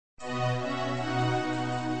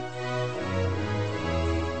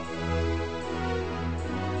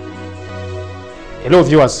Hello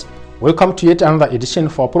viewers, welcome to yet another edition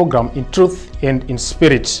of our program In Truth and in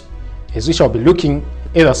Spirit, as we shall be looking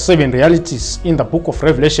at the 7 realities in the book of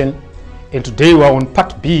Revelation, and today we are on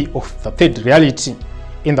part B of the 3rd reality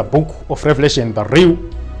in the book of Revelation, the real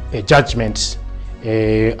judgment.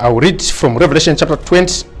 I will read from Revelation chapter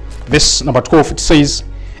 20, verse number 12. It says,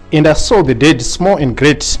 "And I saw the dead, small and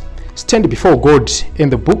great, stand before God,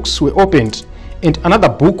 and the books were opened, and another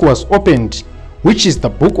book was opened, which is the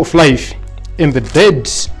book of life. And the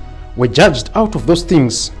dead were judged out of those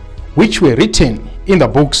things which were written in the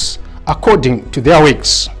books according to their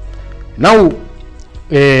works." Now,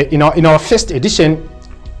 in our first edition,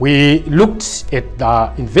 we looked at the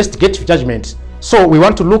investigative judgment. So we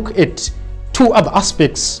want to look at 2 other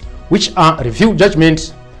aspects, which are review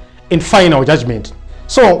judgment and final judgment.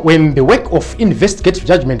 So when the work of investigative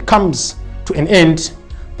judgment comes to an end,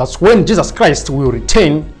 that's when Jesus Christ will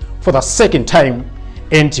return for the 2nd time,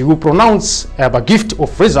 and he will pronounce the gift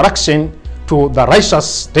of resurrection to the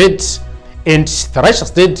righteous dead, and the righteous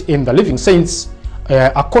dead and the living saints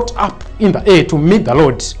are caught up in the air to meet the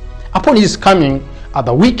Lord. Upon his coming,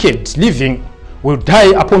 the wicked living will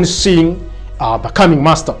die upon seeing the coming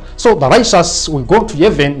master. So the righteous will go to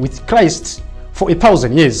heaven with Christ for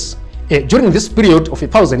 1,000 years. During this period of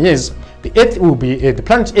 1,000 years, the earth will be, the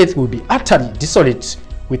planet Earth will be utterly desolate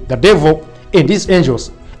with the devil and his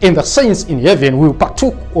angels. And the saints in heaven will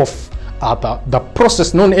partook of the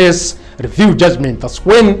process known as review judgment. That's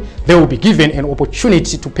when they will be given an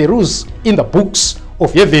opportunity to peruse in the books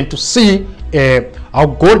of heaven to see how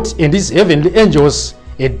God and his heavenly angels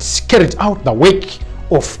had carried out the work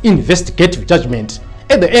of investigative judgment.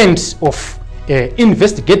 At the end of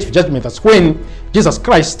investigative judgment, that's when Jesus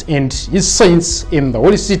Christ and his saints in the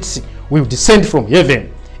Holy City will descend from heaven.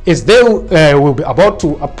 As they will be about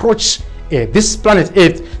to approach this planet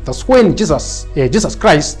Earth, that's when Jesus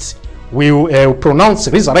Christ will pronounce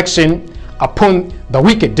resurrection upon the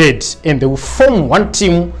wicked dead, and they will form one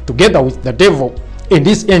team together with the devil and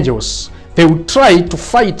his angels. They will try to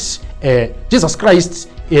fight Jesus Christ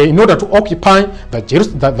in order to occupy the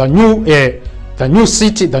new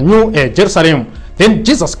city, the new Jerusalem. Then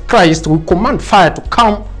Jesus Christ will command fire to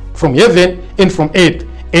come from heaven and from earth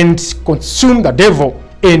and consume the devil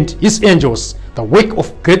and his angels. The work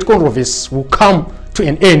of great controversy will come to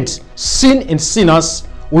an end. Sin and sinners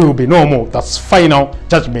will be no more. That's final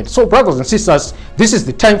judgment. So brothers and sisters, this is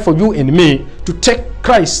the time for you and me to take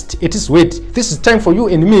Christ at his word. This is time for you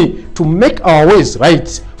and me to make our ways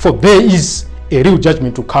right, for there is a real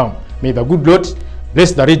judgment to come. May the good Lord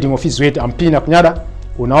bless the reading of his word. I'm Nakunyada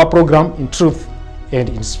on our program In Truth and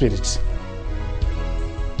in Spirit.